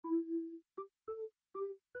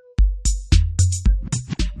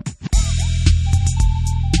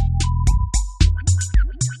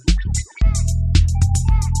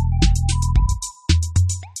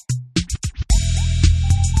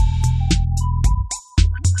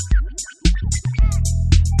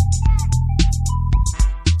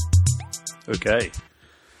Okay.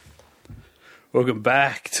 Welcome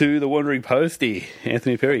back to the Wandering Postie,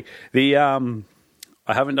 Anthony Pirri.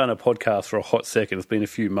 I haven't done a podcast for a hot second. It's been a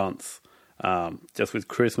few months. Just with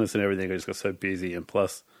Christmas and everything, I just got so busy. And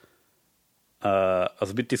plus, I was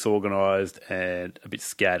a bit disorganised and a bit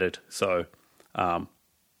scattered. So I'm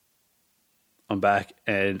back.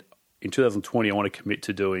 And in 2020, I want to commit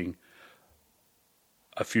to doing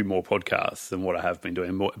a few more podcasts than what I have been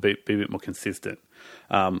doing, be a bit more consistent.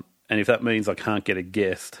 And if that means I can't get a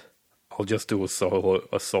guest, I'll just do a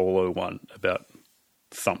solo one about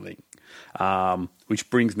something. Which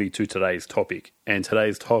brings me to today's topic. And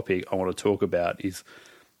today's topic I want to talk about is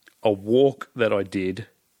a walk that I did,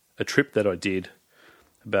 a trip that I did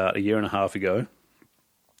about a year and a half ago,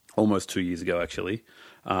 almost 2 years ago actually.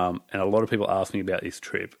 And a lot of people ask me about this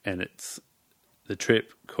trip, and it's the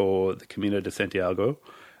trip called the Camino De Santiago,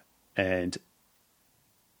 and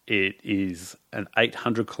it is an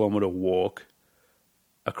 800-kilometre walk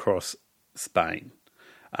across Spain.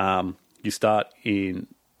 You can start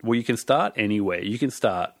anywhere. You can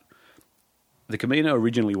start... The Camino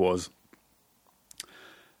originally was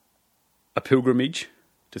a pilgrimage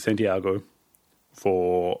to Santiago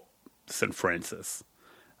for St. Francis,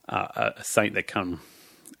 a saint that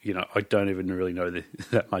I don't even really know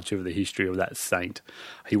that much of the history of that saint.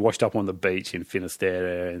 He washed up on the beach in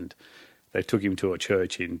Finisterre and they took him to a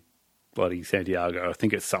church in bloody Santiago. I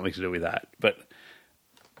think it's something to do with that. But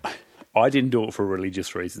I didn't do it for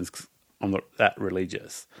religious reasons because I'm not that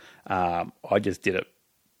religious. I just did it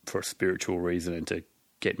for a spiritual reason and to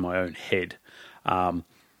get in my own head. But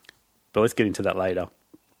let's get into that later.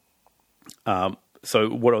 So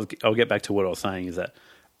I'll get back to what I was saying is that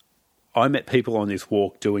I met people on this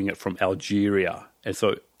walk doing it from Algeria. And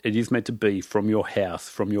so it is meant to be from your house,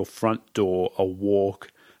 from your front door, a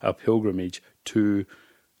walk, a pilgrimage to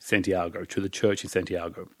Santiago, to the church in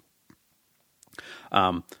Santiago.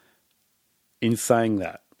 In saying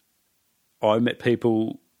that, I met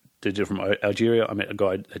people that did it from Algeria. I met a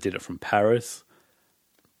guy that did it from Paris.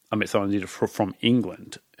 I met someone that did it from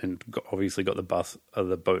England and obviously got the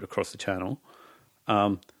boat across the channel.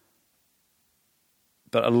 But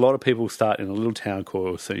a lot of people start in a little town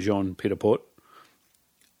called Saint-Jean-Pied-de-Port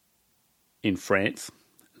in France.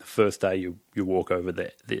 The first day you walk over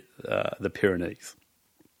the Pyrenees.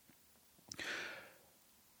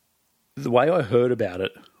 The way I heard about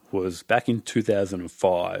it was back in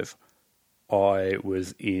 2005. I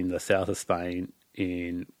was in the south of Spain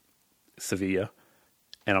in Sevilla,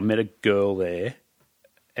 and I met a girl there,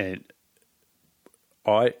 and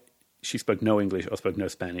she spoke no English, I spoke no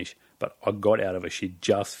Spanish, but I got out of her. She'd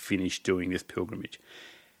just finished doing this pilgrimage.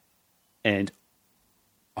 And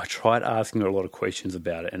I tried asking her a lot of questions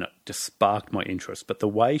about it, and it just sparked my interest. But the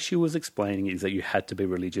way she was explaining it is that you had to be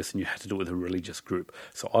religious and you had to do it with a religious group.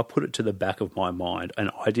 So I put it to the back of my mind, and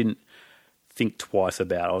I didn't think twice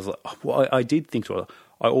about it. I was like, well, I did think twice.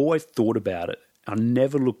 I always thought about it. I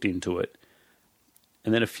never looked into it.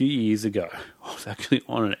 And then a few years ago, I was actually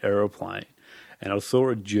on an aeroplane, and I saw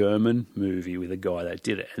a German movie with a guy that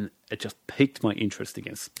did it, and it just piqued my interest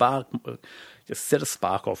again. Just set a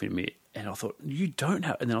spark off in me. And I thought, you don't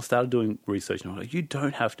have... And then I started doing research, and I was like, you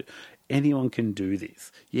don't have to... Anyone can do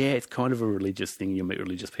this. Yeah, it's kind of a religious thing. You'll meet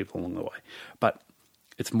religious people along the way. But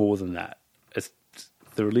it's more than that.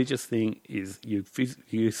 The religious thing is you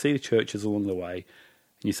see the churches along the way,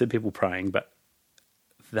 and you see people praying, but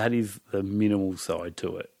that is the minimal side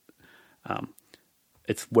to it.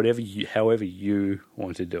 It's however you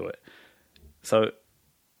want to do it. So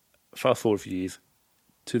fast forward a few years,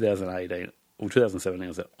 2018 or 2017,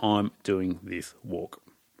 I said, I'm doing this walk.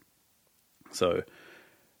 So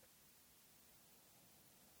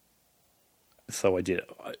I did it.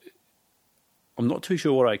 I'm not too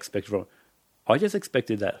sure what I expected from it. I just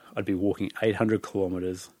expected that I'd be walking 800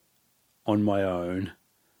 kilometres on my own,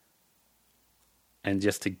 and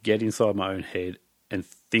just to get inside my own head and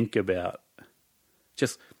think about,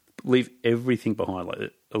 just leave everything behind.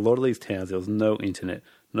 Like a lot of these towns, there was no internet,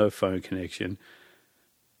 no phone connection.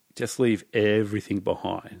 Just leave everything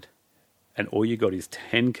behind. And all you got is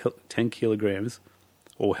 10 kilograms,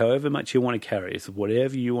 or however much you want to carry. It's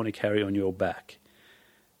whatever you want to carry on your back.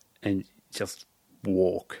 And just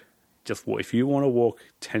walk. Just walk. If you want to walk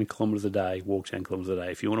 10 kilometres a day, walk 10 kilometres a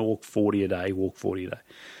day. If you want to walk 40 a day, walk 40 a day.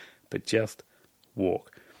 But just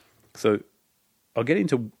walk. So I'll get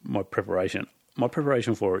into my preparation. My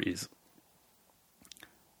preparation for it is,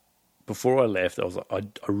 before I left, I was like, I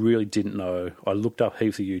really didn't know. I looked up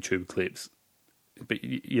heaps of YouTube clips, but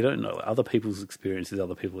you don't know. Other people's experience is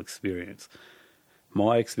other people's experience.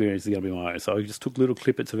 My experience is going to be my own. So I just took little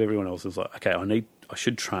clippets of everyone else. I was like, okay, I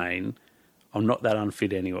should train I'm not that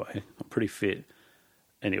unfit anyway. I'm pretty fit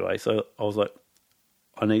anyway. So I was like,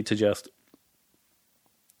 I need to just...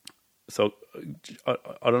 So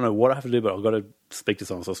I don't know what I have to do, but I've got to speak to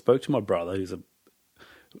someone. So I spoke to my brother,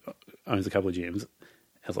 owns a couple of gyms.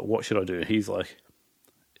 I was like, what should I do? He's like,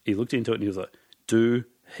 he looked into it and he was like, do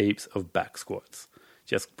heaps of back squats.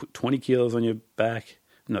 Just put 20 kilos on your back.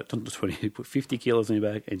 No, not 20, put 50 kilos on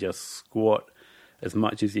your back and just squat as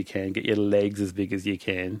much as you can. Get your legs as big as you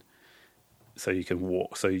can so you can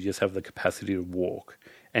walk. So you just have the capacity to walk.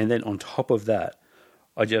 And then on top of that,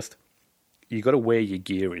 you got to wear your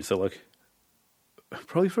gear in. So like,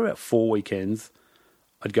 probably for about 4 weekends,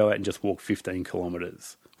 I'd go out and just walk 15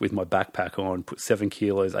 kilometers with my backpack on, put 7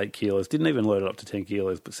 kilos, 8 kilos, didn't even load it up to 10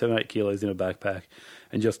 kilos, put 7, 8 kilos in a backpack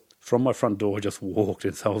and just from my front door, just walked.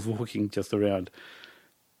 And so I was walking just around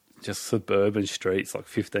just suburban streets, like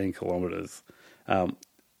 15 kilometers. It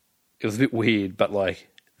was a bit weird, but like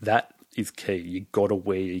that is key. You got to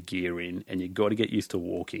wear your gear in and you got to get used to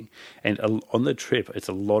walking. And on the trip, it's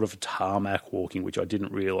a lot of tarmac walking, which I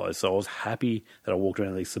didn't realize. So I was happy that I walked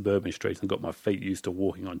around these suburban streets and got my feet used to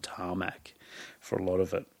walking on tarmac for a lot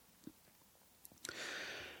of it.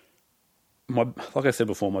 Like I said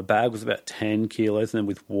before, my bag was about 10 kilos, and then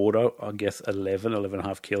with water, I guess 11 and a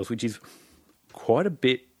half kilos, which is quite a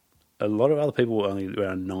bit. A lot of other people were only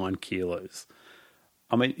around 9 kilos.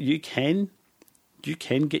 I mean, you can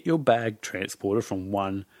get your bag transported from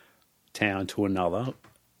one town to another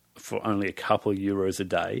for only a couple of euros a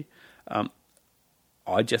day.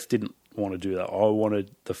 I just didn't want to do that. I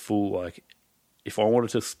wanted the full, like, if I wanted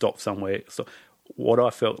to stop somewhere, so what I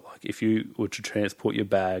felt like if you were to transport your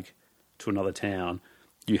bag to another town,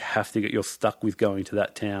 you're stuck with going to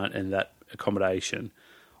that town and that accommodation.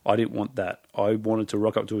 I didn't want that. I wanted to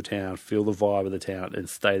rock up to a town, feel the vibe of the town, and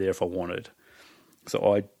stay there if I wanted.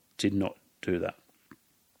 So I did not do that.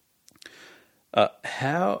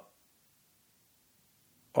 How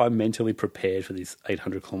I mentally prepared for this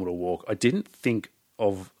 800-kilometre walk, I didn't think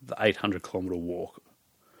of the 800-kilometre walk.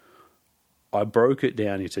 I broke it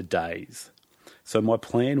down into days. So my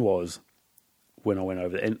plan was, when I went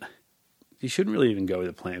over there, and you shouldn't really even go with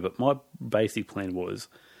a plan, but my basic plan was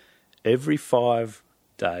every 5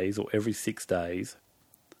 days or every 6 days,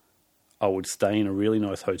 I would stay in a really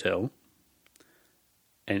nice hotel.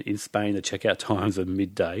 And in Spain, the checkout times are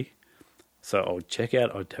midday. So I would check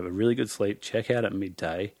out, I'd have a really good sleep, check out at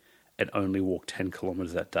midday, and only walk 10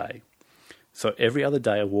 kilometres that day. So every other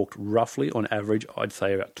day I walked roughly, on average, I'd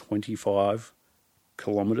say about 25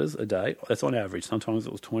 kilometres a day. That's on average. Sometimes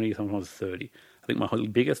it was 20, sometimes 30. I think my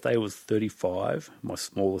biggest day was 35. My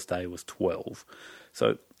smallest day was 12.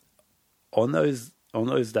 So on those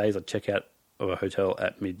days I'd check out of a hotel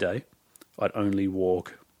at midday. I'd only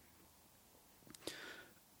walk,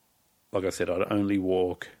 like I said, I'd only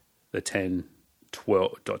walk the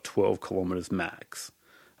 12 kilometres max.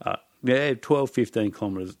 15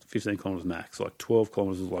 kilometres max. Like 12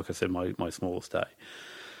 kilometres was, like I said, my smallest day.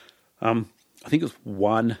 I think it was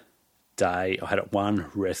one day, I had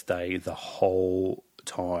one rest day the whole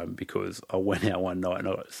time because I went out one night and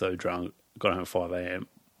I got so drunk, got home at 5 a.m,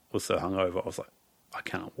 was so hungover, I was like, I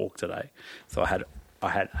can't walk today. So I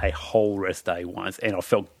had a whole rest day once and I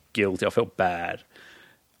felt guilty, I felt bad,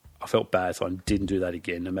 so I didn't do that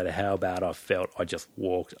again. No matter how bad I felt, I just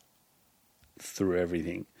walked through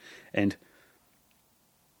everything. And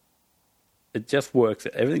it just works,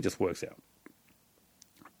 everything just works out.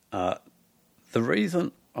 The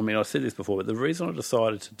reason, I mean, I said this before, but the reason I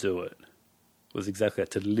decided to do it was exactly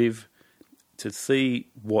that, to see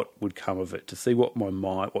what would come of it, to see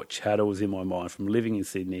what chatter was in my mind from living in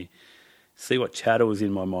Sydney, see what chatter was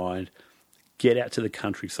in my mind, get out to the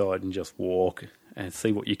countryside and just walk and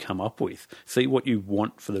see what you come up with. See what you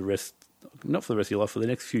want for the rest, not for the rest of your life, for the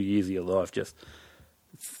next few years of your life. Just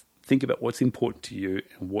think about what's important to you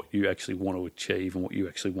and what you actually want to achieve and what you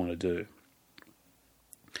actually want to do.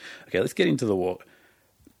 Okay, let's get into the walk.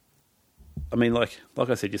 I mean, like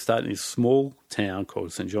I said, you start in this small town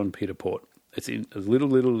called St. Jean Pied de Port. It's in a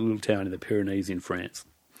little town in the Pyrenees in France.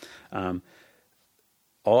 I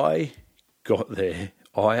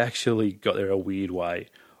actually got there a weird way.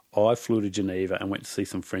 I flew to Geneva and went to see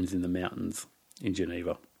some friends in the mountains in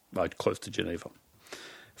Geneva, close to Geneva.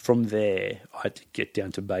 From there, I had to get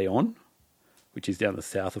down to Bayonne, which is down the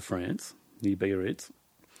south of France, near Biarritz.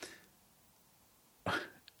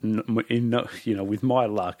 With my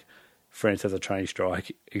luck, France has a train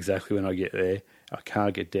strike exactly when I get there. I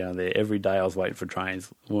can't get down there. Every day I was waiting for trains,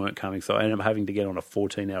 weren't coming, so I ended up having to get on a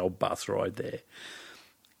 14-hour bus ride there.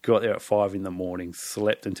 Got there at 5 a.m,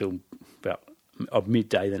 slept until about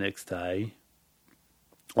midday the next day.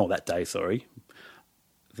 Oh, that day, sorry.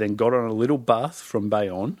 then got on a little bus from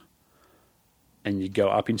Bayonne, and you go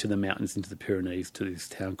up into the mountains, into the Pyrenees, to this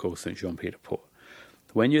town called Saint-Jean-Pied-de-Port.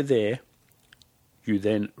 When you're there, you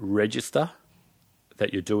then register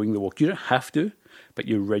that you're doing the walk. You don't have to, but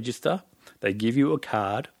you register. They give you a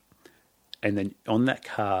card, and then on that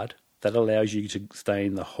card, that allows you to stay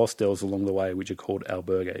in the hostels along the way, which are called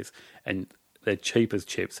albergues, and they're cheap as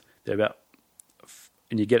chips. They're about,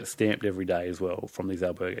 and you get it stamped every day as well from these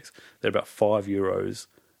albergues. They're about €5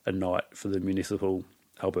 a night for the municipal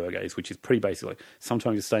albergues, which is pretty basic. Like,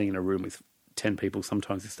 sometimes you're staying in a room with 10 people,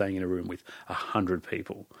 sometimes you're staying in a room with 100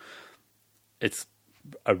 people. It's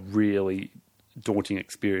a really daunting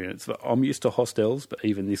experience. But I'm used to hostels, but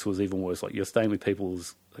even this was even worse. Like, you're staying with people,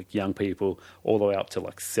 like young people, all the way up to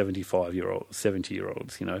like 75-year-olds,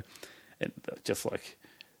 70-year-olds, you know, and just like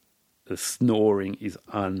the snoring is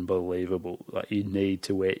unbelievable. Like, you need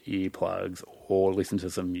to wear earplugs or listen to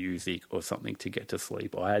some music or something to get to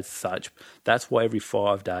sleep. That's why every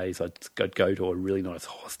 5 days I'd go to a really nice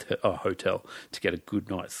hotel to get a good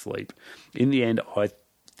night's sleep. In the end, I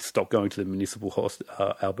stopped going to the municipal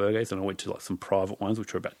albergues, and I went to like some private ones,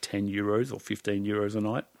 which were about €10 or €15 a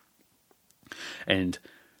night. And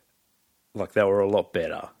like, they were a lot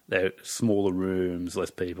better. They're smaller rooms,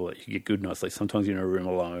 less people. You get good night's sleep. Sometimes you're in a room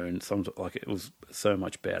alone. Like, it was so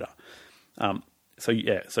much better. So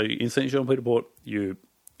in Saint-Jean-Pied-de-Port, you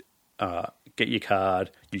get your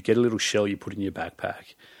card. You get a little shell you put in your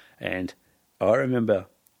backpack. And I remember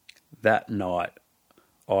that night,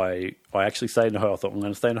 I actually stayed in a hotel. I thought, I'm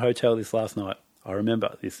going to stay in a hotel this last night. I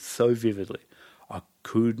remember this so vividly. I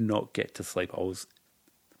could not get to sleep.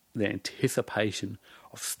 The anticipation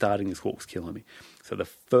of starting this walk was killing me. So the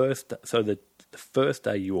first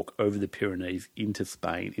day you walk over the Pyrenees into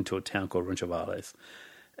Spain, into a town called Roncesvalles,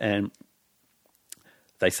 and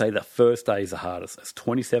they say the first day is the hardest. It's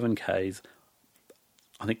 27 Ks.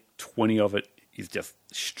 I think 20 of it is just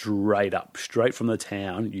straight up, straight from the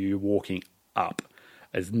town. You're walking up.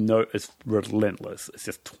 It's relentless. It's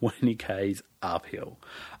just 20 Ks uphill.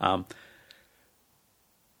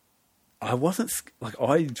 I wasn't like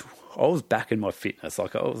I was back in my fitness.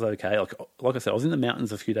 Like, I was okay. Like I said, I was in the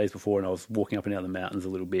mountains a few days before, and I was walking up and down the mountains a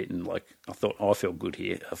little bit, and like, I thought, I feel good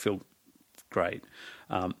here. I feel great.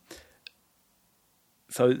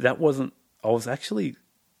 So that wasn't. I was actually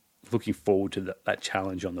looking forward to that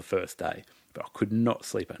challenge on the first day, but I could not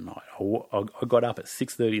sleep at night. I got up at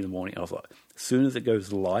 6:30 in the morning. I was like, as soon as it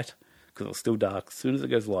goes light, because it was still dark. As soon as it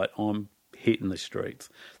goes light, I'm hitting the streets.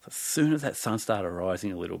 So as soon as that sun started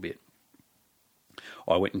rising a little bit,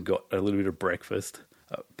 I went and got a little bit of breakfast,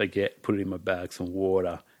 a baguette, put it in my bag, some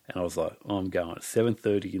water, and I was like, I'm going at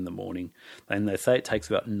 7:30 in the morning. And they say it takes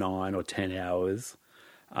about 9 or 10 hours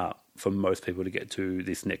for most people to get to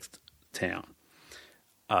this next town.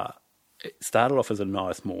 It started off as a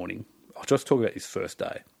nice morning. I'll just talk about this first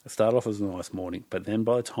day. It started off as a nice morning, but then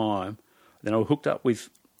by the time, then I hooked up with,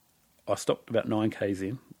 I stopped about 9 Ks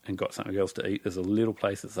in and got something else to eat. There's a little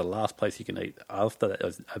place, it's the last place you can eat. After that, there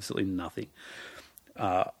was absolutely nothing.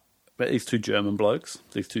 But these two German blokes,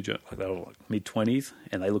 they were like mid-20s,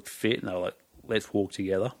 and they looked fit, and they were like, let's walk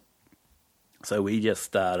together. So we just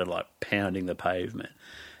started like pounding the pavement,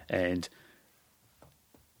 and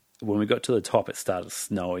when we got to the top, it started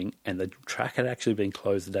snowing, and the track had actually been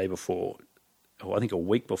closed the day before, or I think a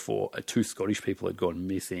week before. 2 Scottish people had gone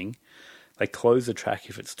missing. They close the track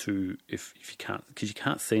if you can't, because you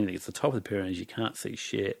can't see anything. It's the top of the Pyrenees, you can't see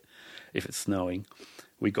shit if it's snowing.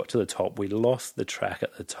 We got to the top. We lost the track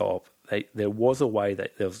at the top. There was a way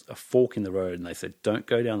that there was a fork in the road, and they said, don't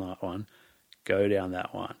go down that one, go down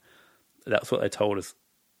that one. That's what they told us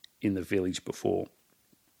in the village before.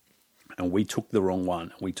 And we took the wrong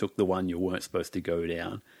one. We took the one you weren't supposed to go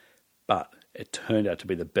down. But it turned out to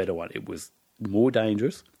be the better one. It was more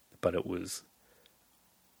dangerous, but it was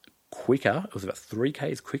quicker. It was about 3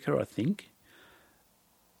 Ks quicker, I think.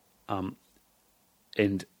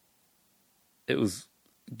 And it was,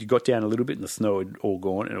 you got down a little bit and the snow had all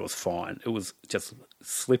gone, and it was fine. It was just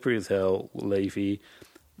slippery as hell, leafy.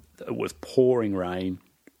 It was pouring rain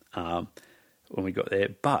when we got there.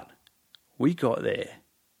 But we got there,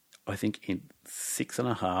 I think, in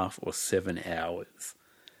 6.5 or 7 hours.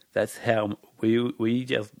 That's how we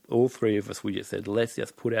just, all three of us, we just said, let's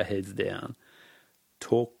just put our heads down,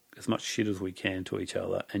 talk as much shit as we can to each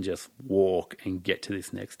other, and just walk and get to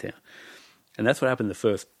this next town. And that's what happened the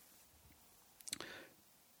first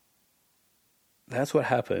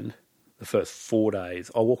 4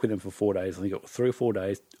 days. I walked with them for 4 days. I think it was 3 or 4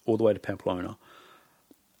 days, all the way to Pamplona.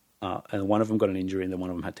 And one of them got an injury, and then one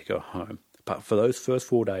of them had to go home. But for those first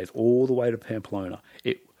 4 days, all the way to Pamplona,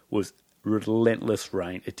 it was relentless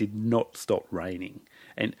rain. It did not stop raining.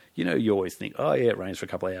 And, you always think, oh, yeah, it rains for a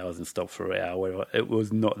couple of hours and stops for an hour. Whatever. It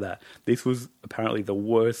was not that. This was apparently the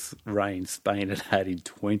worst rain Spain had had in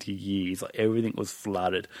 20 years. Like, everything was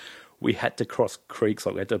flooded. We had to cross creeks.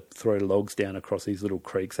 Like, we had to throw logs down across these little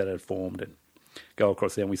creeks that had formed and go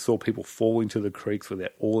across there. And we saw people fall into the creeks with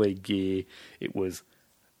all their gear. It was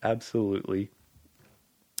absolutely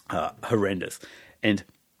horrendous. And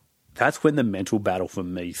that's when the mental battle for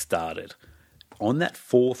me started. On that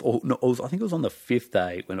I think it was on the fifth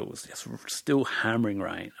day when it was just still hammering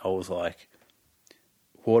rain. I was like,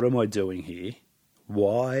 what am I doing here?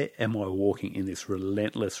 Why am I walking in this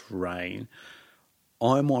relentless rain?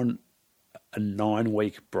 I'm on a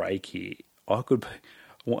 9-week break here.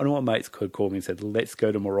 One of my mates could call me and said, let's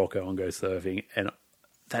go to Morocco and go surfing. And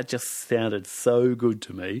that just sounded so good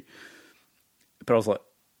to me. But I was like,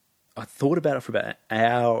 I thought about it for about an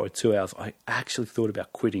hour or 2 hours. I actually thought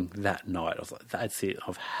about quitting that night. I was like, that's it.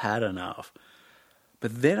 I've had enough.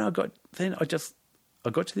 But then I got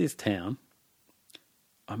to this town.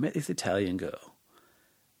 I met this Italian girl.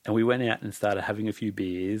 And we went out and started having a few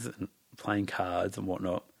beers and playing cards and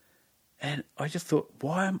whatnot. And I just thought,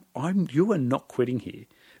 you are not quitting here.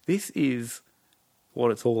 This is what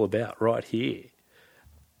it's all about right here.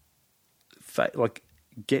 Like,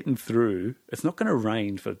 getting through, it's not going to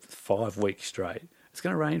rain for 5 weeks straight. It's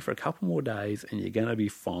going to rain for a couple more days and you're going to be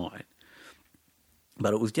fine.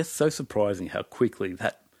 But it was just so surprising how quickly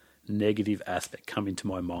that negative aspect come into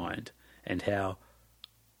my mind and how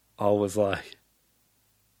I was like,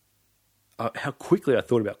 how quickly I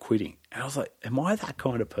thought about quitting. And I was like, am I that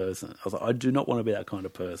kind of person? I was like, I do not want to be that kind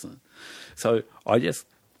of person. So I just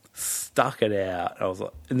stuck it out. I was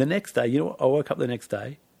like, and the next day, I woke up the next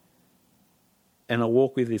day and I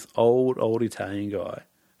walked with this old Italian guy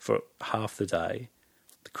for half the day.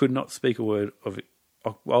 Could not speak a word of it.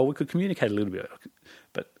 Well, we could communicate a little bit,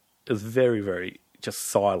 but it was very, very just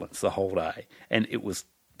silence the whole day. And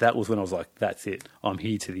that was when I was like, that's it. I'm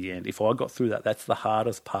here to the end. If I got through that, that's the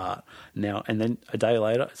hardest part now. And then a day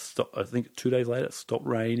later, I think 2 days later, it stopped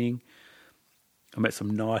raining. I met some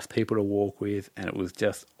nice people to walk with, and it was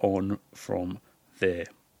just on from there.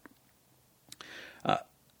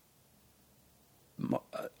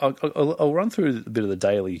 I'll run through a bit of the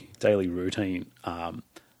daily routine.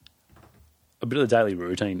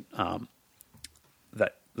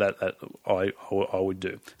 That I would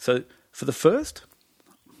do. So for the first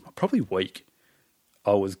probably week,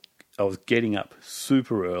 I was getting up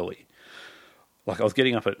super early. Like, I was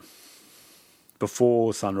getting up at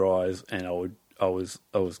before sunrise, and I was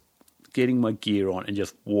getting my gear on and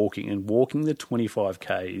just walking the 25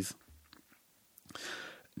 k's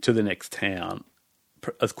to the next town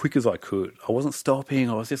as quick as I could. I wasn't stopping.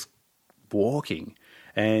 I was just walking,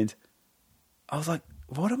 and I was like,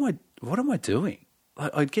 what am I doing?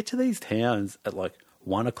 Like, I'd get to these towns at like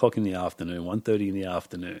 1 o'clock in the afternoon, 1:30 in the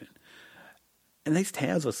afternoon, and these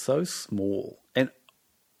towns are so small, and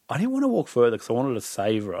I didn't want to walk further because I wanted to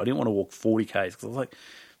savor it. I didn't want to walk 40 k's because I was like,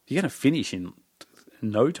 you're going to finish in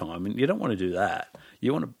no time, and you don't want to do that.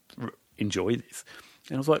 You want to enjoy this.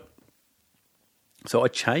 And I was like, so I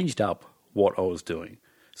changed up what I was doing.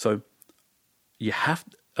 So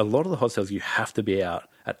a lot of the hostels, you have to be out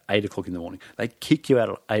at 8 o'clock in the morning. They kick you out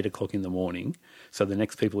at 8 o'clock in the morning. So the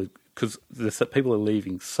next people, because the people are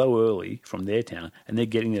leaving so early from their town and they're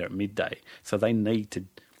getting there at midday. So they need to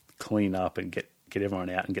clean up and get everyone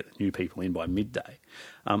out and get the new people in by midday.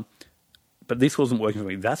 But this wasn't working for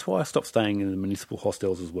me. That's why I stopped staying in the municipal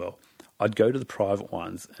hostels as well. I'd go to the private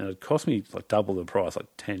ones and it'd cost me like double the price, like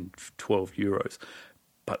 10, 12 euros.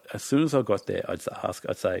 But as soon as I got there, I'd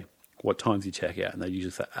say, what time's you check out? And they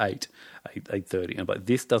usually say 8:30. And I'm like,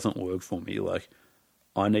 this doesn't work for me. Like,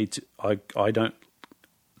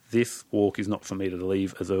 this walk is not for me to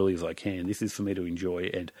leave as early as I can. This is for me to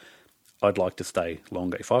enjoy, and I'd like to stay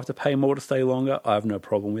longer. If I have to pay more to stay longer, I have no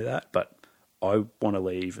problem with that, but I want to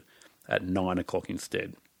leave at 9 o'clock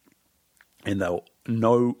instead. And they'll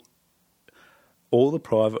know all the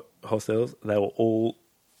private hostels, they were all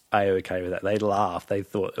A-okay with that. They laughed. They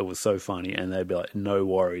thought it was so funny, and they'd be like, no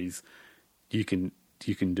worries, you can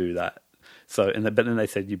do that. So, but then they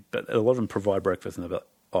said, but a lot of them provide breakfast, and they'll be like,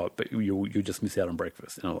 oh, but you just miss out on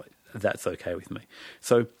breakfast. And I'm like, that's okay with me.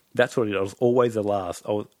 So that's what I did. I was always the last.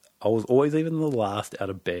 I was always even the last out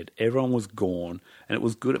of bed. Everyone was gone, and it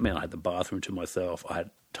was good. I mean, I had the bathroom to myself. I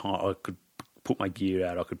had time. I could put my gear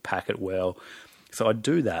out. I could pack it well. So I'd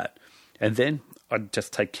do that, and then I'd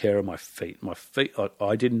just take care of my feet. My feet.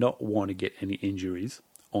 I did not want to get any injuries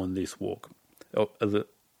on this walk.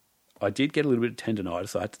 I did get a little bit of tendonitis,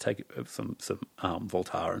 so I had to take some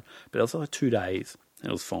Voltaren, but it was like 2 days, and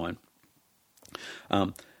it was fine.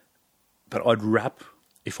 But I'd wrap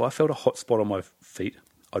if I felt a hot spot on my feet,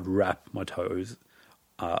 I'd wrap my toes.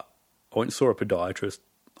 I went and saw a podiatrist.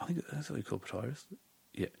 I think that's what you call a podiatrist.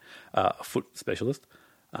 Yeah, a foot specialist.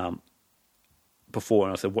 Before,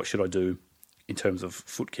 and I said, what should I do in terms of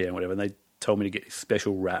foot care and whatever? And they told me to get this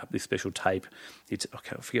special wrap, this special tape. I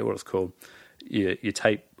forget what it's called. You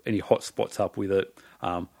tape any hot spots up with it.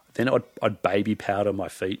 Then I'd baby powder my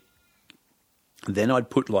feet. Then I'd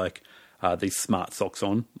put like these smart socks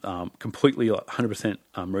on, completely like 100%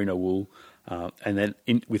 merino wool, and then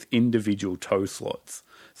with individual toe slots.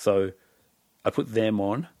 So I put them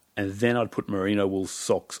on, and then I'd put merino wool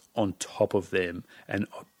socks on top of them. And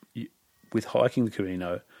with hiking the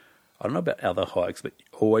Camino, I don't know about other hikes, but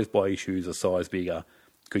always buy your shoes a size bigger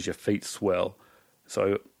because your feet swell.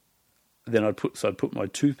 So then I'd put my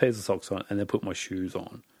 2 pairs of socks on and then put my shoes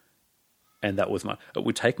on. And that was it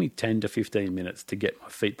would take me 10 to 15 minutes to get my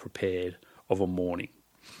feet prepared of a morning.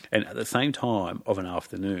 And at the same time of an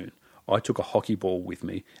afternoon, I took a hockey ball with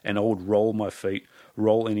me and I would roll my feet,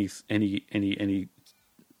 roll any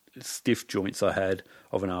stiff joints I had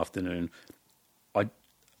of an afternoon.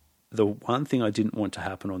 The one thing I didn't want to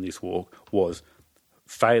happen on this walk was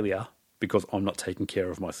failure because I'm not taking care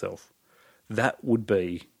of myself. That would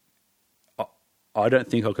be, I don't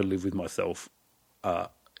think I could live with myself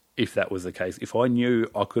if that was the case. If I knew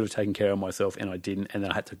I could have taken care of myself and I didn't, and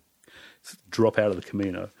then I had to drop out of the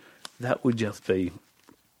Camino, that would just be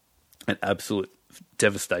an absolute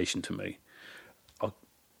devastation to me.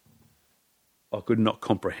 I could not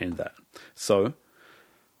comprehend that. So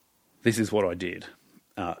this is what I did.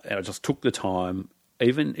 And I just took the time.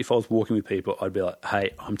 Even if I was walking with people, I'd be like,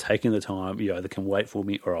 hey, I'm taking the time. You either can wait for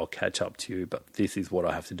me or I'll catch up to you, but this is what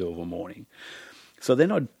I have to do of a morning. So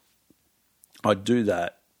then I'd do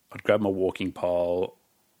that. I'd grab my walking pole.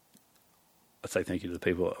 I'd say thank you to the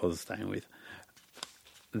people I was staying with.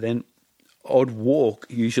 Then I'd walk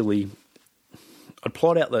usually. I'd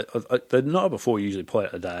plot out the night before, usually plot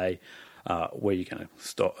out the day, where you're going to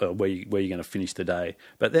stop, where you're going to finish the day.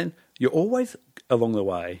 But then you're always along the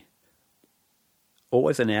way,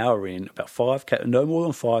 always an hour in, about 5K, no more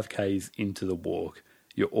than 5Ks into the walk.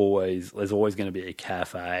 There's always going to be a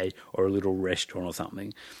cafe or a little restaurant or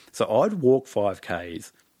something. So I'd walk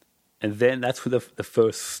 5Ks, and then that's the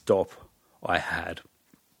first stop I had.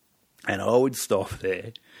 And I would stop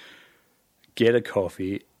there, get a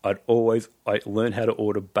coffee. I learned how to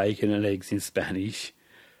order bacon and eggs in Spanish.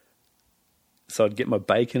 So I'd get my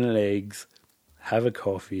bacon and eggs, have a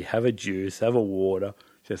coffee, have a juice, have a water,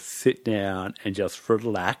 just sit down and just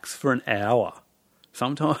relax for an hour.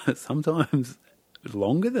 Sometimes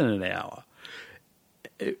longer than an hour.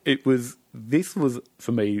 This was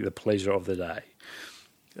for me the pleasure of the day.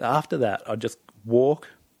 After that, I'd just walk,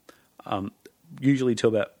 usually till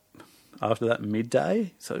about after that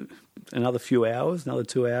midday. So another few hours, another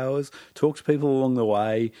 2 hours. Talk to people along the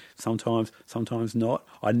way. Sometimes not.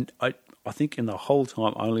 I think in the whole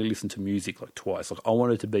time I only listened to music like twice. Like I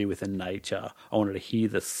wanted to be within nature. I wanted to hear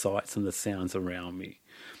the sights and the sounds around me.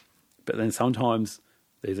 But then sometimes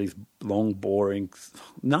there's these long, boring.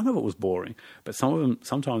 None of it was boring, but some of them.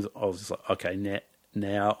 Sometimes I was just like, okay,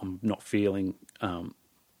 now I'm not feeling.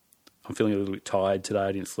 I'm feeling a little bit tired today.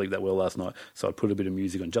 I didn't sleep that well last night, so I'd put a bit of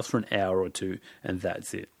music on just for an hour or two, and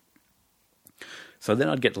that's it. So then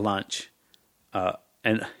I'd get lunch,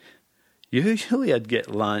 and usually I'd get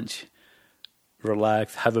lunch,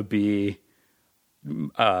 relax, have a beer,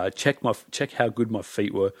 check how good my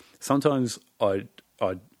feet were. Sometimes I'd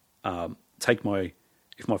take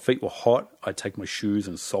if my feet were hot, I'd take my shoes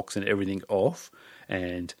and socks and everything off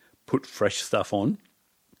and put fresh stuff on.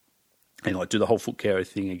 And I'd do the whole foot care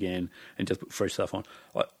thing again and just put fresh stuff on.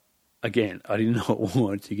 I did not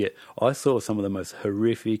want to get... I saw some of the most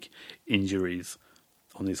horrific injuries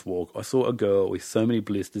on this walk. I saw a girl with so many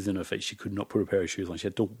blisters in her feet, she could not put a pair of shoes on. She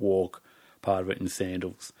had to walk part of it in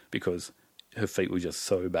sandals because her feet were just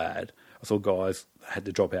so bad. I saw guys that had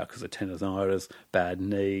to drop out because of tendonitis, bad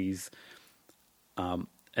knees.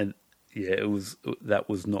 And yeah, that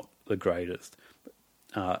was not the greatest.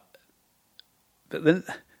 But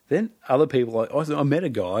then other people, I met a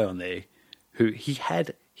guy on there who he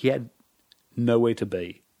had nowhere to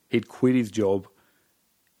be. He'd quit his job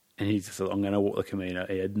and he just said, I'm going to walk the Camino.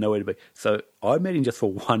 He had nowhere to be. So I met him just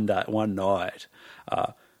for one night.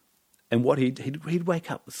 And what he'd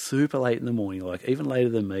wake up super late in the morning, like even later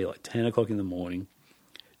than me, like 10 o'clock in the morning,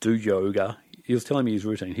 do yoga. He was telling me his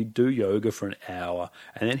routine. He'd do yoga for an hour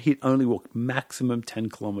and then he'd only walk maximum 10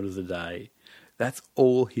 kilometers a day. That's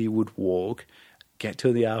all he would walk. Get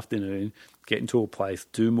to the afternoon, get into a place,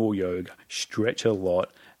 do more yoga, stretch a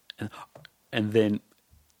lot, and then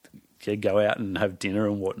go out and have dinner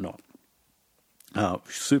and whatnot.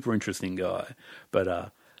 Super interesting guy,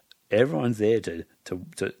 but everyone's there to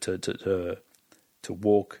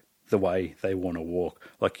walk the way they want to walk.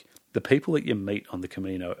 Like the people that you meet on the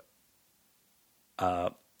Camino,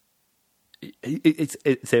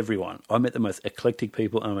 it's everyone. I met the most eclectic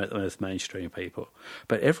people. I met the most mainstream people,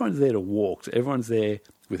 but everyone's there to walk. So everyone's there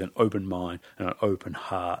with an open mind and an open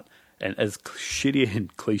heart. And as shitty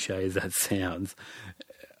and cliche as that sounds,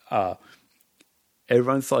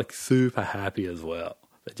 everyone's like super happy as well.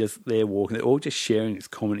 They're walking. They're all just sharing this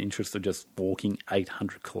common interest of just walking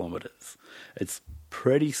 800 kilometers. It's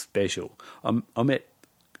pretty special. I met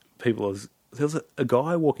people. There was a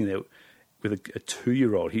guy walking there with a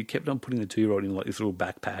 2-year-old. He kept on putting the 2-year-old in like this little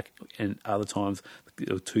backpack, and other times the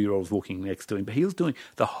 2-year-old was walking next to him. But he was doing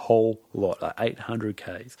the whole lot, like 800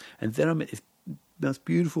 Ks. And then I met this most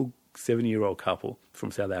beautiful 70-year-old couple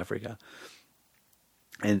from South Africa,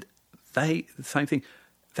 and the same thing.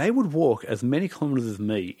 They would walk as many kilometres as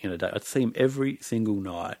me in a day. I'd see them every single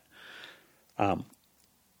night. But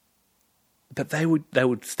they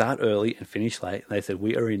would start early and finish late. They said,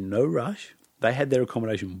 we are in no rush. They had their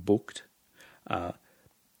accommodation booked. They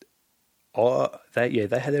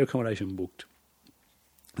had their accommodation booked.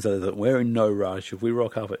 So that we're in no rush. If we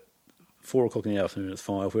rock up at 4 o'clock in the afternoon, it's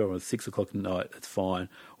fine. If we're on at 6 o'clock at night, it's fine.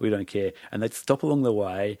 We don't care. And they'd stop along the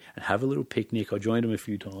way and have a little picnic. I joined them a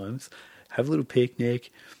few times. Have a little picnic,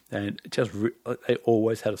 and they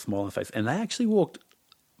always had a smile on their face. And they actually walked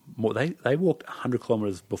more. They walked 100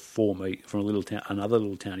 kilometres before me from another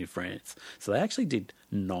little town in France. So they actually did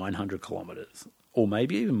 900 kilometres, or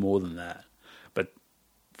maybe even more than that. But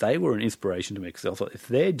they were an inspiration to me because I thought, if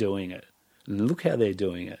they're doing it, and look how they're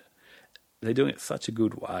doing it such a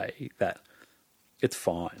good way that it's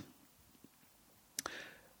fine.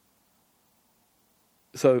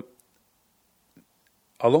 So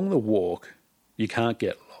along the walk, you can't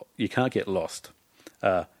get lost.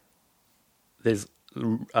 There's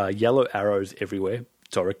yellow arrows everywhere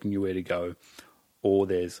directing you where to go, or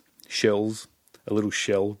there's shells, a little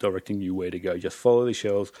shell directing you where to go. Just follow the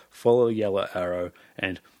shells, follow the yellow arrow,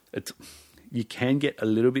 and you can get a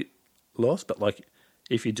little bit lost, but like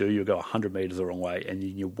if you do, you'll go 100 meters the wrong way, and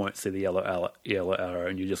you won't see the yellow arrow,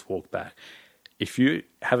 and you just walk back. If you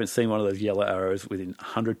haven't seen one of those yellow arrows within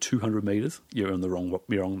 100, 200 meters, you're on the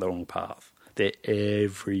wrong path. They're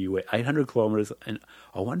everywhere. 800 kilometers, and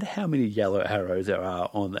I wonder how many yellow arrows there are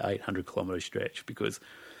on the 800 kilometer stretch, because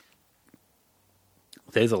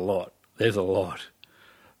there's a lot. There's a lot.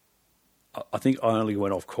 I think I only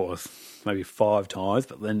went off course maybe 5 times,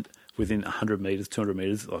 but then within 100 meters, 200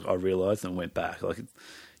 meters, I realised and went back. Like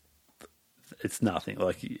it's nothing.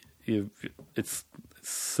 Like it's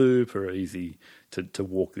super easy to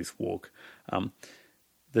walk this walk.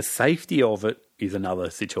 The safety of it is another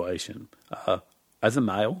situation. As a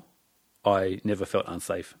male, I never felt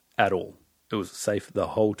unsafe at all. It was safe the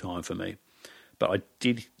whole time for me. But I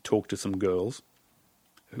did talk to some girls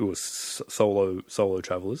who were solo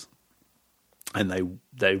travellers, and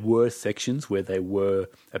they were sections where they were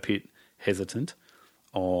a bit hesitant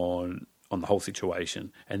on the whole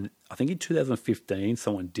situation. And I think in 2015,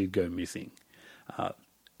 someone did go missing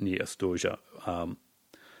near Astorga.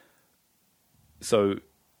 So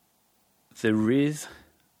there is,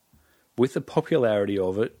 with the popularity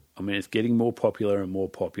of it, I mean, it's getting more popular and more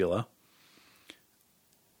popular,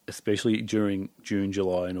 especially during June,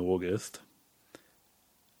 July, and August.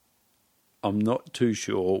 I'm not too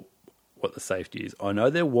sure what the safety is. I know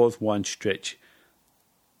there was one stretch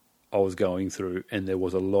I was going through, and there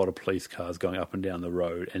was a lot of police cars going up and down the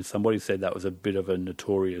road, and somebody said that was a bit of a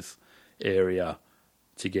notorious area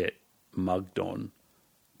to get mugged on.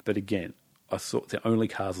 But again, I saw the only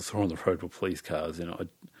cars I saw on the road were police cars, and it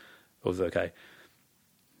was okay.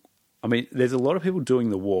 I mean, there's a lot of people doing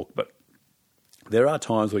the walk, but there are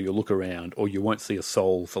times where you'll look around or you won't see a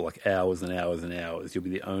soul for like hours and hours and hours. You'll be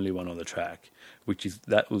the only one on the track,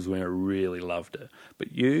 that was when I really loved it.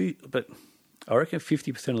 But I reckon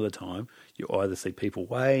 50% of the time you either see people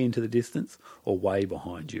way into the distance or way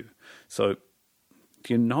behind you. So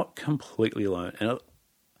you're not completely alone. And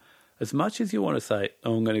as much as you want to say,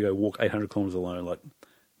 oh, I'm going to go walk 800 kilometers alone, like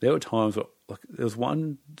there were times where, like there was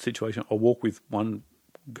one situation I walked with one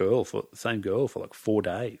same girl for like 4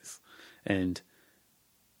 days, and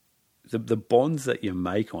the bonds that you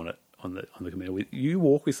make on the Camino, you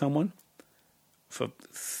walk with someone for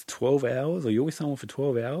 12 hours, or you're with someone for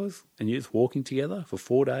 12 hours, and you're just walking together for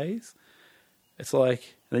 4 days. It's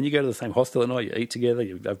like, and then you go to the same hostel at night, you eat together,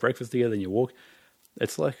 you have breakfast together, and you walk.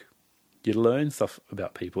 It's like you learn stuff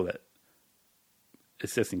about people that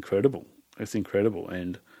it's just incredible. It's incredible,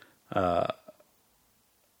 and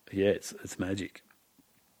it's magic.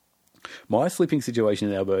 My sleeping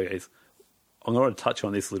situation in Alberga is, I'm going to touch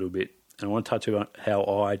on this a little bit, and I want to touch on how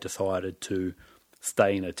I decided to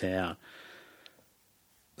stay in a town.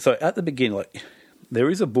 So at the beginning, like, there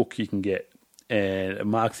is a book you can get, and it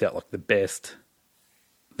marks out like the best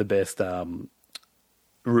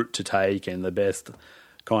route to take and the best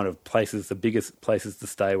kind of places, the biggest places to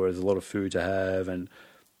stay where there's a lot of food to have, and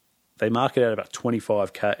they mark it out about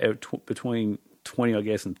 25k, between 20, I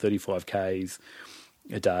guess, and 35 k's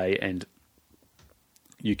a day, and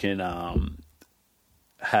you can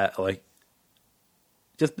have like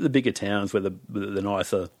just the bigger towns where the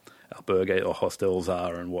nicer albergue or hostels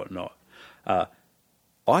are and whatnot.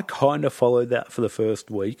 I kind of followed that for the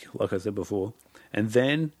first week, like I said before, and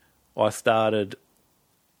then I started.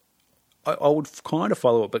 I would kind of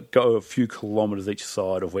follow it, but go a few kilometres each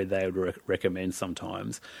side of where they would recommend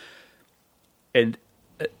sometimes. And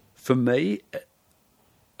for me,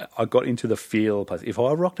 I got into the feel of the place. If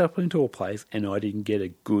I rocked up into a place and I didn't get a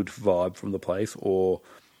good vibe from the place, or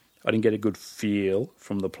I didn't get a good feel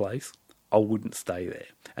from the place, I wouldn't stay there.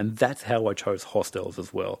 And that's how I chose hostels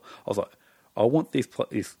as well. I was like, I want this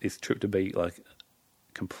trip to be like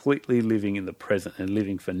completely living in the present and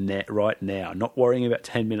living for right now, not worrying about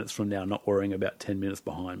 10 minutes from now, not worrying about 10 minutes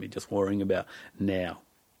behind me, just worrying about now.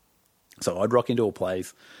 So I'd rock into a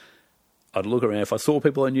place, I'd look around. If I saw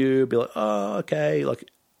people I knew, I'd be like, oh, okay, like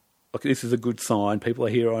this is a good sign. People are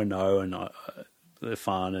here I know, and they're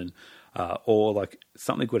fun, and or like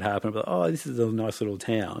something would happen. I'd be like, oh, this is a nice little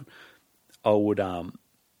town. I would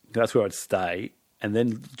that's where I'd stay, and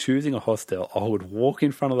then choosing a hostel, I would walk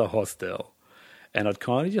in front of the hostel, and I'd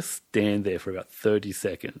kind of just stand there for about 30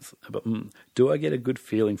 seconds. But do I get a good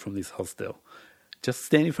feeling from this hostel? Just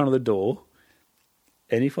stand in front of the door.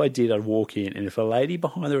 And if I did, I'd walk in. And if a lady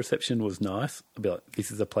behind the reception was nice, I'd be like,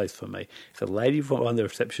 this is a place for me. If a lady behind the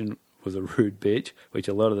reception was a rude bitch, which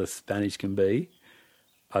a lot of the Spanish can be,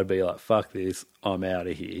 I'd be like, fuck this, I'm out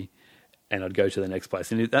of here. And I'd go to the next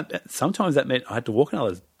place. And sometimes that meant I had to walk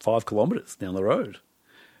another 5 kilometres down the road.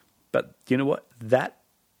 But you know what? There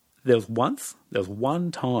was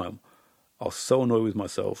one time I was so annoyed with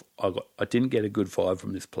myself. I didn't get a good vibe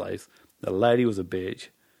from this place. The lady was a bitch,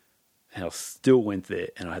 and I still went there,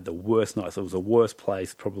 and I had the worst night. So it was the worst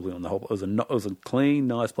place probably on the whole. It was a clean,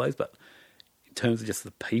 nice place, but in terms of just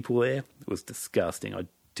the people there, it was disgusting. I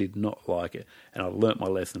did not like it, and I learnt my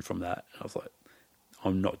lesson from that. I was like,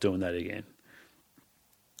 I'm not doing that again.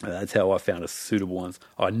 And that's how I found a suitable ones.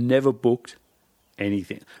 I never booked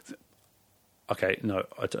anything. Okay, no.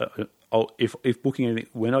 If booking anything,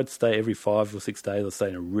 when I'd stay every 5 or 6 days, I'd stay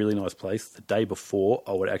in a really nice place. The day before,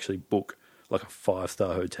 I would actually book like a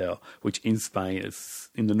 5-star hotel, which in Spain is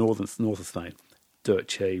in the north of Spain, dirt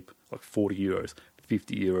cheap, like €40,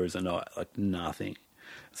 €50 a night, like nothing.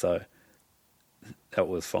 So that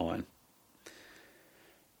was fine.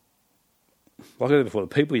 Like I said before, the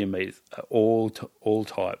people you meet are all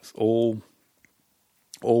types, all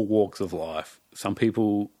walks of life. Some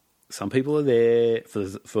people are there for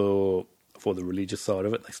the religious side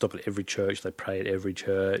of it. They stop at every church. They pray at every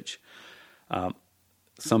church.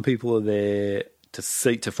 Some people are there to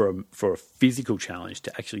seek for a physical challenge,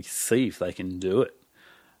 to actually see if they can do it.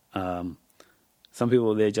 Some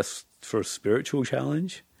people are there just for a spiritual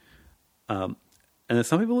challenge. And then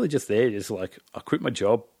some people are just there, just like, I quit my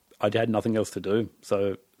job. I had nothing else to do.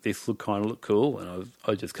 So this kind of looked cool, and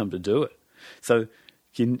I just come to do it. So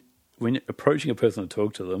when you're approaching a person to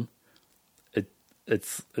talk to them,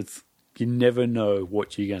 it's you never know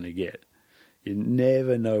what you're going to get. You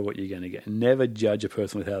never know what you're going to get. Never judge a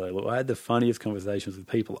person with how they look. I had the funniest conversations with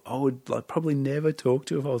people I would probably never talk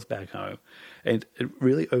to if I was back home. And it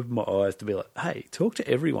really opened my eyes to be like, hey, talk to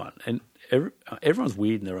everyone. And everyone's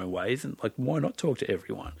weird in their own ways. And like, why not talk to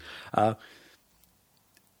everyone?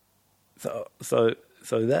 So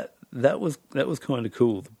that was kind of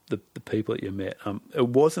cool. The people that you met. It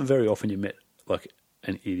wasn't very often you met like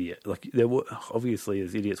an idiot. Like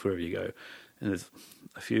there's idiots wherever you go, and there's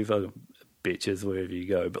a few fucking bitches wherever you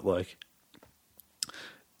go. But like,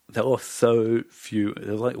 there were so few.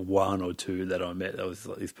 There was like 1 or 2 that I met. That was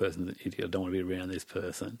like, this person's an idiot. I don't want to be around this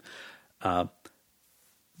person. But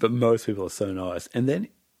most people are so nice. And then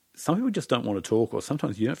some people just don't want to talk, or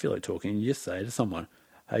sometimes you don't feel like talking. And you just say to someone,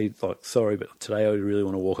 hey, like, sorry, but today I really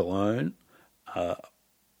want to walk alone.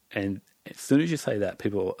 And as soon as you say that,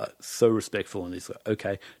 people are so respectful, and it's like,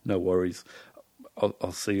 okay, no worries.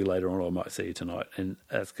 I'll see you later on, or I might see you tonight. And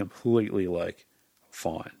that's completely like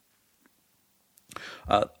fine.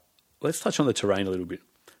 Let's touch on the terrain a little bit.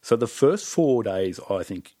 So the first 4 days, I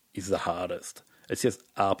think, is the hardest. It's just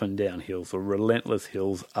up and down hills, or relentless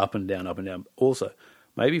hills, up and down, up and down. Also,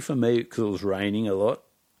 maybe for me, because it was raining a lot,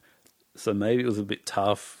 so maybe it was a bit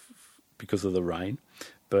tough because of the rain,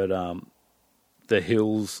 but the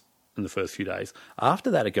hills in the first few days.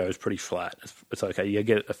 After that, it goes pretty flat. It's okay. You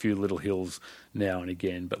get a few little hills now and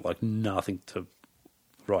again, but like nothing to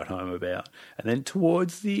write home about. And then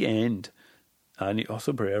towards the end, near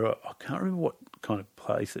Osobreira, I can't remember what kind of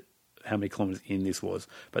place how many kilometres in this was,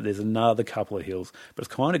 but there's another couple of hills. But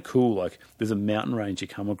it's kind of cool. Like there's a mountain range you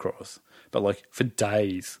come across, but like for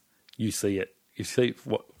days you see it. You see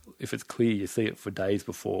what if it's clear, you see it for days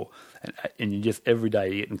before, and you just every day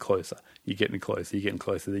you're getting closer. You're getting closer. You're getting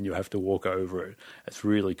closer. Then you have to walk over it. It's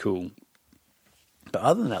really cool. But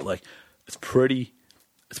other than that, like it's pretty.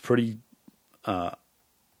 I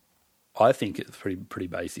think it's pretty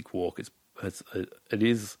basic walk. It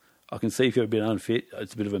is. I can see if you're a bit unfit,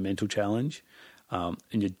 it's a bit of a mental challenge, and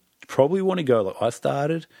you probably want to go. Like I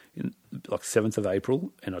started in like 7th of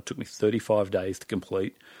April, and it took me 35 days to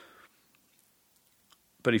complete.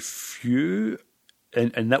 But if you,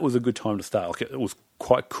 and that was a good time to start. Like it was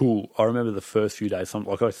quite cool. I remember the first few days.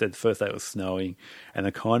 Like I said, the first day it was snowing, and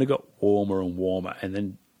it kind of got warmer and warmer. And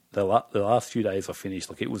then the last few days I finished,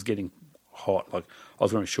 like it was getting hot. Like I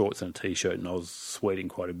was wearing shorts and a t-shirt, and I was sweating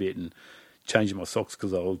quite a bit, and changing my socks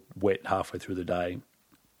because I was wet halfway through the day.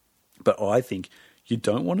 But I think you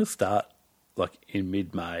don't want to start like in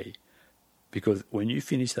mid-May, because when you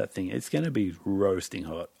finish that thing, it's going to be roasting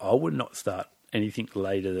hot. I would not start anything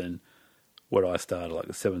later than what I started, like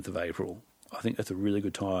the 7th of April. I think that's a really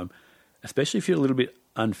good time, especially if you're a little bit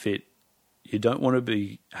unfit. You don't want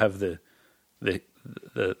to have the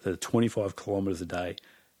 25 kilometres a day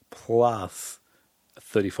plus a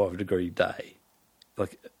 35-degree day.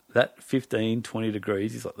 Like that 15, 20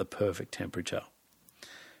 degrees is like the perfect temperature.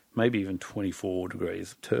 Maybe even 24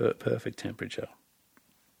 degrees, perfect temperature.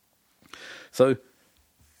 So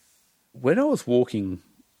when I was walking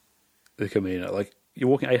the Camino, like you're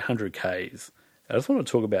walking 800 Ks, I just want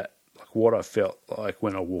to talk about like what I felt like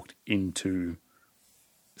when I walked into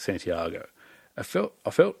Santiago. I felt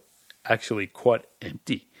actually quite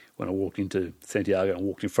empty when I walked into Santiago and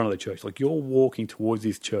walked in front of the church. Like you're walking towards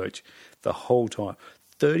this church the whole time.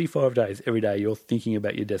 35 days, every day, you're thinking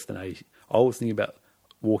about your destination. I was thinking about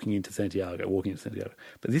walking into Santiago.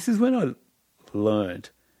 But this is when I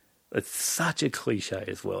learned, it's such a cliche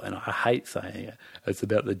as well, and I hate saying it. It's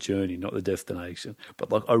about the journey, not the destination.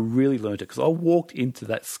 But like I really learned it because I walked into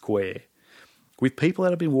that square with people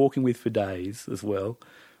that I've been walking with for days as well,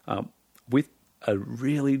 with a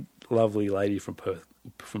really lovely lady from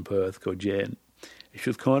Perth called Jen.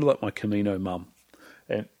 She was kind of like my Camino mum,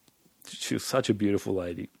 and she was such a beautiful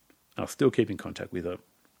lady. I still keep in contact with her.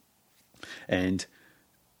 And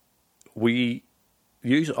I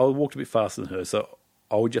walked a bit faster than her, so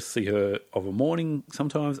I would just see her of a morning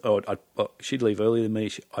sometimes. She'd leave earlier than me.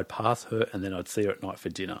 I'd pass her, and then I'd see her at night for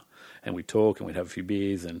dinner. And we'd talk, and we'd have a few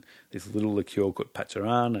beers, and this little liqueur called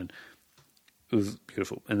Pacharan, and it was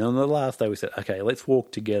beautiful. And then on the last day, we said, okay, let's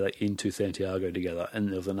walk together into Santiago together. And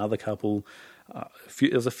there was another couple, there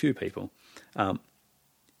was a few people.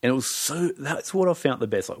 And it was that's what I found the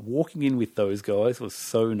best. Like walking in with those guys was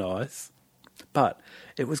so nice, but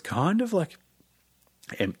it was kind of like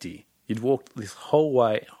empty. You'd walked this whole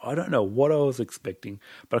way. I don't know what I was expecting,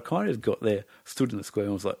 but I kind of got there, stood in the square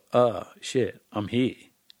and was like, oh shit, I'm here.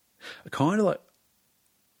 I kind of like,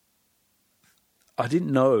 I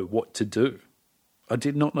didn't know what to do. I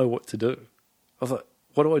did not know what to do. I was like,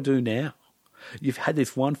 what do I do now? You've had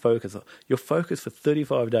this one focus. Your focus for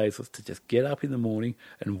 35 days was to just get up in the morning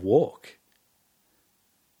and walk.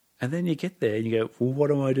 And then you get there and you go, well,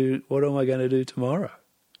 what am I going to do tomorrow?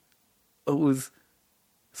 It was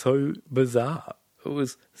so bizarre.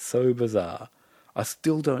 I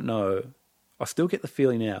still don't know. I still get the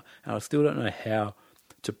feeling now, and I still don't know how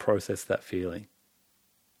to process that feeling.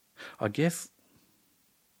 I guess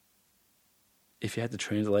if you had to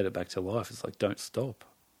translate it back to life, it's like, don't stop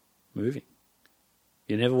moving.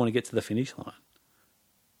 You never want to get to the finish line.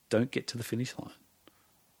 Don't get to the finish line.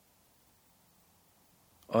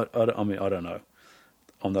 I mean, I don't know.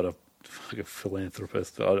 I'm not a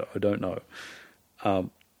philanthropist. I don't know.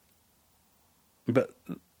 But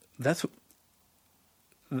that's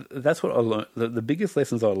what I learned. The biggest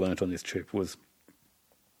lessons I learned on this trip was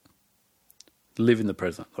live in the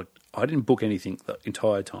present. Like I didn't book anything the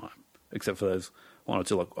entire time, except for those one or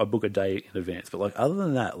two. Like I book a day in advance. But like other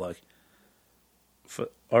than that, like for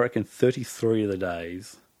I reckon 33 of the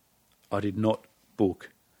days, I did not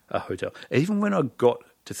book a hotel. Even when I got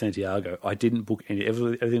to Santiago, I didn't book any.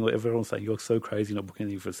 Everything everyone was saying, you're so crazy not booking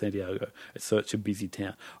anything for Santiago. It's such a busy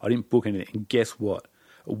town. I didn't book anything. And guess what?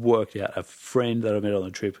 It worked out. A friend that I met on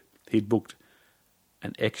the trip, he'd booked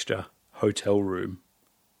an extra hotel room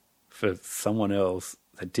for someone else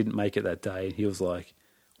that didn't make it that day. And he was like,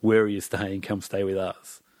 "Where are you staying? Come stay with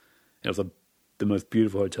us." And it was the most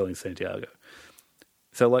beautiful hotel in Santiago.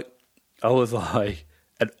 So like, I was like,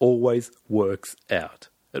 it always works out.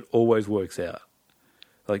 It always works out.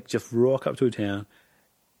 Like, just rock up to a town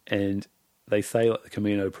and they say like the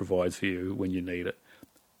Camino provides for you when you need it.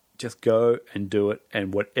 Just go and do it,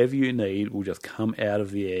 and whatever you need will just come out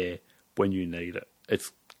of the air when you need it.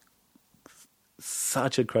 It's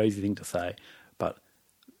such a crazy thing to say, but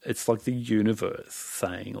it's like the universe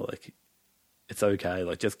saying like, it's okay.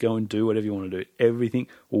 Like, just go and do whatever you want to do. Everything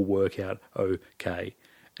will work out okay.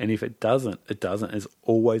 And if it doesn't, it doesn't. There's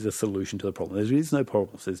always a solution to the problem. There is no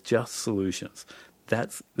problems. There's just solutions.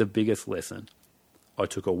 That's the biggest lesson I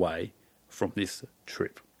took away from this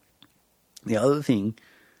trip. The other thing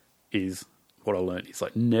is what I learned is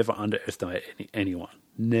like, never underestimate anyone.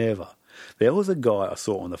 Never. There was a guy I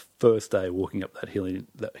saw on the first day walking up that hill in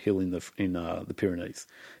the Pyrenees.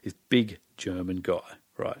 This big German guy,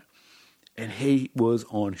 right? And he was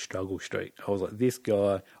on struggle street. I was like, this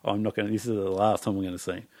guy, this is the last time I'm going to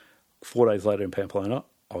see him. 4 days later in Pamplona,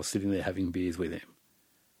 I was sitting there having beers with him.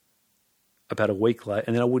 About a week later,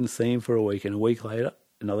 and then I wouldn't see him for a week, and a week later,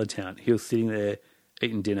 another town. He was sitting there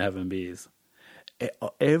eating dinner, having beers.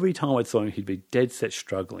 Every time I saw him, he'd be dead set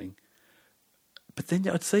struggling. But then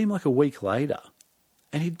I'd see him like a week later,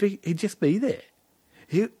 and he'd just be there.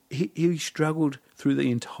 He struggled through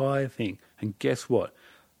the entire thing. And guess what?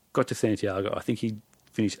 Got to Santiago. I think he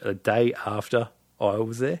finished a day after I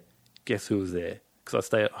was there. Guess who was there?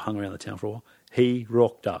 Because I hung around the town for a while. He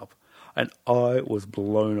rocked up, and I was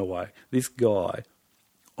blown away. This guy,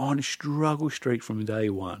 on struggle street from day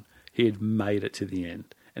one, he had made it to the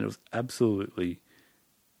end, and it was absolutely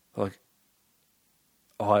like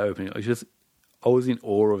eye-opening. I was in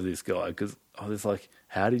awe of this guy, because I was like,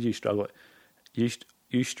 how did you struggle?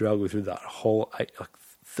 You struggled through that whole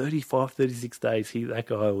 35, 36 days. That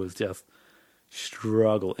guy was just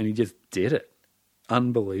struggle, and he just did it.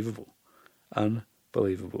 Unbelievable.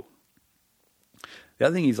 Unbelievable. The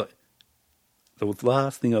other thing is, like, the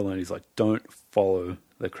last thing I learned is, like, don't follow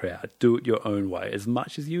the crowd. Do it your own way. As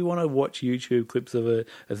much as you want to watch YouTube clips of it,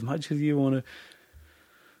 as much as you want to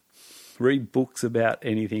read books about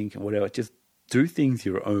anything and whatever, just do things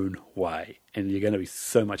your own way, and you're going to be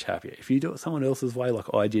so much happier. If you do it someone else's way,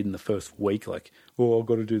 like I did in the first week, like, oh, I've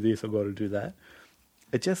got to do this, I've got to do that,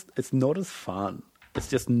 it's not as fun. It's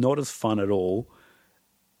just not as fun at all.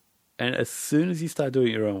 And as soon as you start doing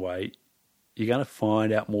it your own way, you're going to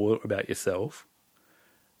find out more about yourself.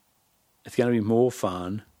 It's going to be more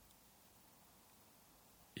fun.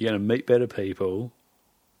 You're going to meet better people.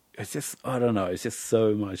 It's just, I don't know, it's just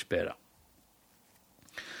so much better.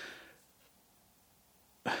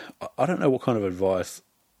 I don't know what kind of advice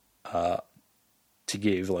to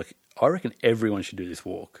give. Like, I reckon everyone should do this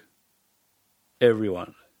walk.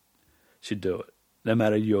 Everyone should do it. No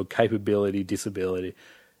matter your capability, disability.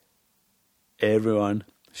 Everyone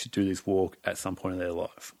should do this walk at some point in their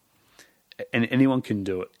life. And anyone can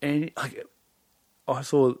do it.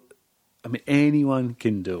 Anyone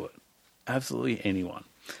can do it. Absolutely anyone.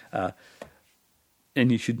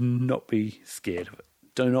 And you should not be scared of it.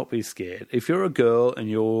 Do not be scared. If you're a girl and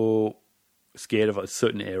you're scared of a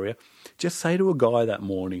certain area, just say to a guy that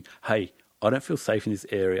morning, hey, I don't feel safe in this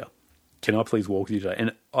area. Can I please walk with you today?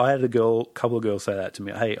 And I had a couple of girls say that to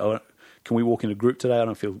me. Hey, can we walk in a group today? I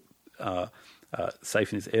don't feel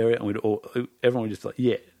safe in this area. And everyone would just be like,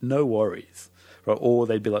 yeah, no worries. Right? Or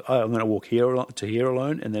they'd be like, oh, I'm going to walk to here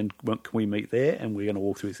alone, and then can we meet there? And we're going to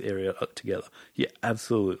walk through this area together. Yeah,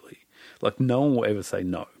 absolutely. Like, no one will ever say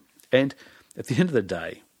no. And at the end of the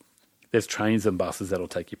day, there's trains and buses that'll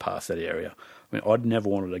take you past that area. I mean, I'd never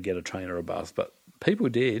wanted to get a train or a bus, but people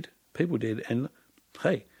did. And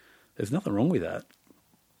hey, there's nothing wrong with that.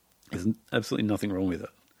 There's absolutely nothing wrong with it.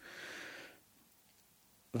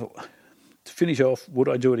 To finish off, would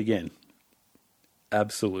I do it again?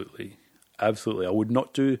 Absolutely. Absolutely. I would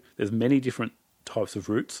not there's many different types of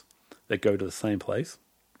routes that go to the same place.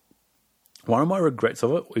 One of my regrets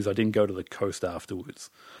of it is I didn't go to the coast afterwards.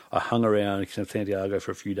 I hung around Santiago for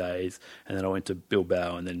a few days, and then I went to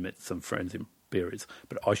Bilbao and then met some friends in Pirri.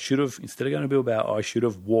 But I should have, instead of going to Bilbao, I should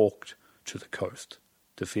have walked to the coast,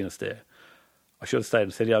 to Finisterre. I should have stayed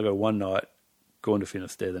in Santiago one night, gone to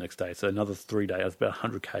Finisterre the next day. So another 3 days, about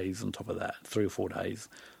 100 Ks on top of that, 3 or 4 days.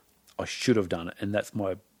 I should have done it, and that's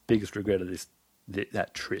my biggest regret of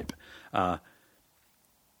that trip.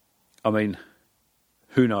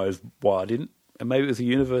 Who knows why I didn't? And maybe it was the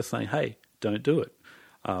universe saying, hey, don't do it.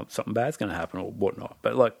 Something bad's going to happen or whatnot.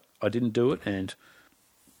 But, I didn't do it, and,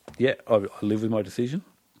 yeah, I live with my decision.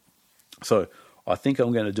 So I think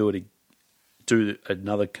I'm going to do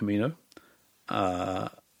another Camino. And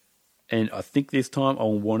I think this time I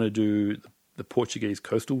want to do the Portuguese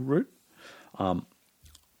coastal route. I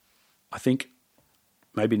think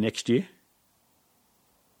maybe next year.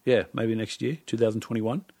 Yeah, maybe next year,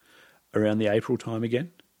 2021, around the April time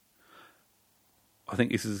again. I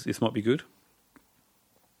think this might be good.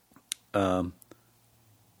 Yeah,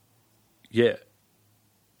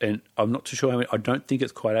 and I'm not too sure how many. I don't think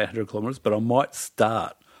it's quite 800 kilometers, but I might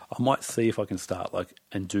start. I might see if I can start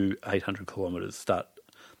and do 800 kilometers. Start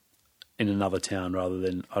in another town rather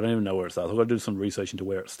than, I don't even know where it starts. I've got to do some research into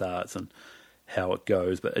where it starts and how it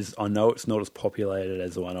goes. But I know it's not as populated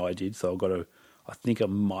as the one I did, so I think I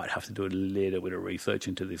might have to do a little bit of research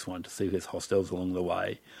into this one to see if there's hostels along the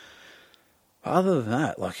way. Other than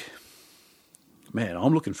that, man,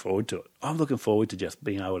 I'm looking forward to it. I'm looking forward to just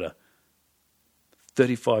being able to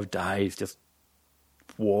 35 days just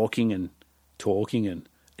walking and talking and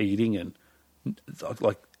eating and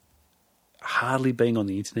hardly being on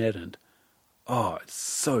the internet, and it's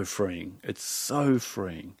so freeing. It's so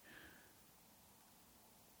freeing.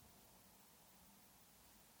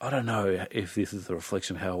 I don't know if this is a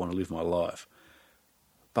reflection of how I want to live my life,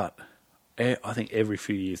 but I think every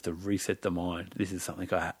few years to reset the mind, this is something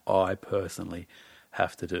I personally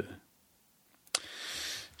have to do.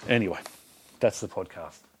 Anyway, that's the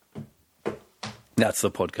podcast.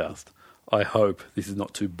 I hope this is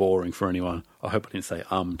not too boring for anyone. I hope I didn't say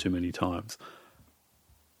too many times.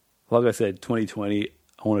 Like I said, 2020,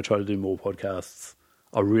 I want to try to do more podcasts.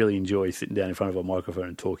 I really enjoy sitting down in front of a microphone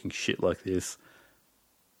and talking shit like this.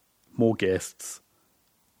 More guests.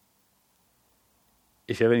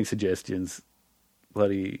 If you have any suggestions,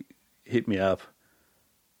 bloody hit me up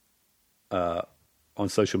on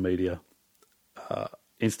social media.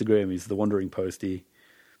 Instagram is The Wandering Postie.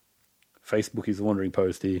 Facebook is The Wandering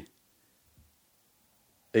Postie.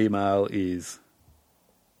 Email is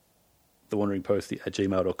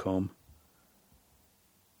thewanderingpostie@gmail.com.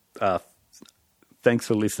 Thanks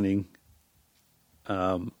for listening.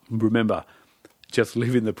 Remember, just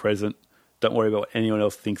live in the present. Don't worry about what anyone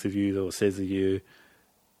else thinks of you or says of you.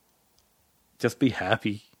 Just be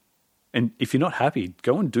happy. And if you're not happy,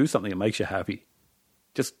 go and do something that makes you happy.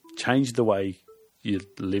 Just change the way you're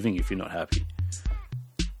living if you're not happy.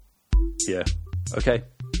 Yeah. Okay.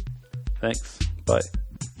 Thanks. Bye.